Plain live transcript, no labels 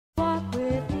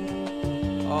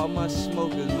All my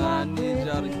smokers, man, I need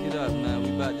y'all to get up, man. We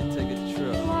about to take a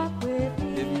trip.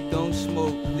 If you don't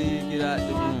smoke, please get out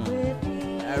the room.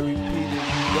 I repeat, if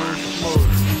you don't smoke,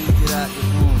 please get out the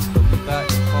room. Cause we about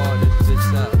to call this bitch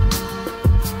out.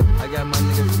 I got my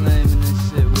nigga Flame and this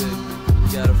shit with me.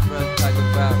 We got a fresh pack of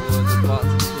backwoods, a box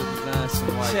of chickens, and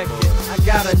some white Check boys. it. I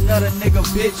got another nigga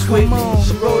bitch with me.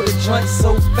 She rolled a joint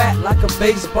so fat like a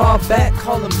baseball bat.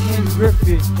 Call him Ken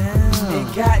Griffey. And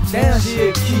goddamn, she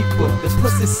a keeper. The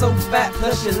pussy so fat,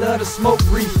 plus she love to smoke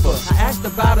reefer. I asked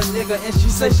about a nigga and she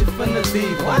say she finna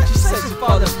leave. Why? She say she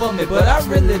falling for me, but I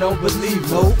really don't believe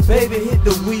her. No, baby, hit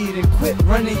the weed and quit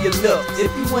running your lips.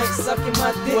 If you ain't sucking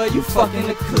my dick, well, you fucking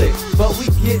the click. But we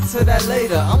get to that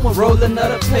later. I'ma roll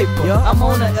another paper. I'm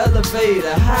on an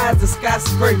elevator, high as a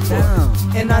skyscraper.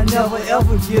 And I never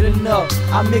ever get enough.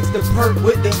 I mix the perk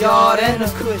with the yard and the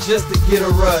kush just to get a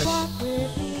rush.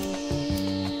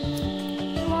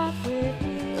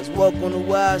 Let's walk on the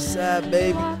wild side,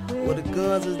 baby, where the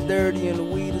guns is dirty and the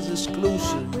weed is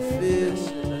exclusive. You feel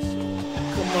me?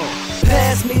 Come on.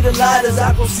 Pass me the lighters,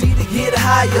 I gon' see to get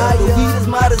higher. The weed is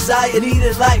my desire, need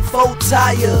it like 4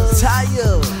 tires. I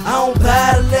don't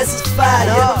buy it unless it's fire.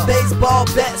 The baseball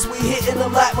bats, we hitting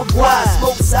them like McGuire.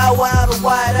 Smoke sour out of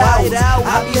white hours.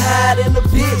 I be hiding the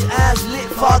bitch, eyes lit,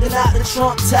 fogging out the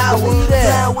Trump Tower.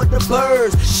 Down with the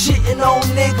birds, shitting on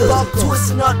niggas,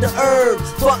 twisting up the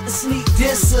herbs, fuck the sneak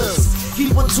dissers.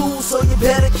 Keep a tool, so you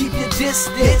better keep your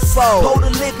distance. Hold the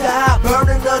liquor hot,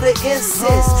 burning of the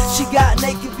incense. She got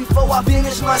naked before I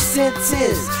finished my sentence.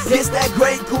 It's that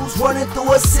Grey Goose running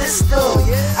through her system.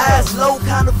 Eyes low,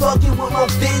 kinda fucking with my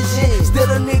vision. Still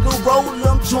a nigga roll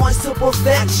them joints to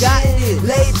perfection.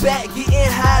 Laid back, getting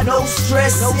high, no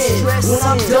stressing. When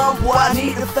I'm done, boy, I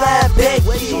need to find Becky.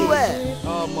 Where you at?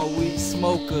 All my weed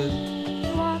smokers,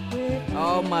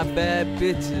 all my bad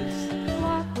bitches,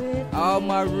 all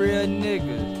my real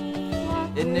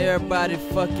niggas, and everybody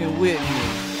fucking with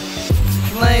me.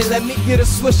 Flame, let me get a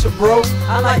swisher, bro.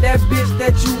 I like that bitch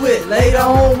that you with. Later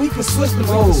on, we can switch the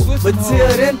roads. But till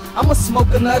then, I'ma smoke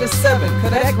another 7.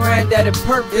 Cause that granddaddy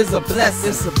perp is a blessing.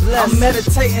 It's a blessing. I'm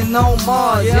meditating on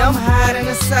Mars. Yeah, I'm hiding in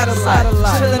a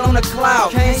satellite. Chilling on the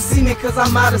cloud. Can't see me cause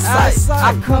I'm out of sight.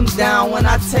 I come down when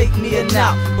I take me a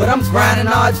nap. But I'm grinding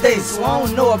all day, so I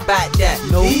don't know about that.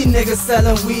 These niggas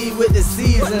selling weed with the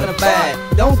seeds in the bag.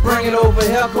 Don't bring it over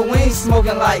here cause we ain't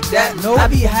smoking like that. I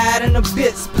be hiding a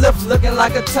bit, spliff looking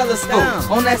like a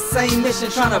telescope. On that same mission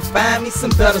trying to find me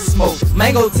some better smoke.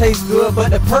 Mango tastes good, but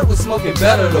the perk was smoking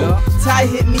better though. Ty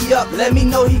hit me up, let me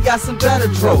know he got some better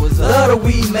dros. Love the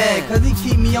weed man, cause he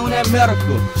keep me on that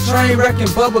medical. Train wrecking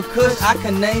Bubba Kush, I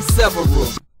can name several.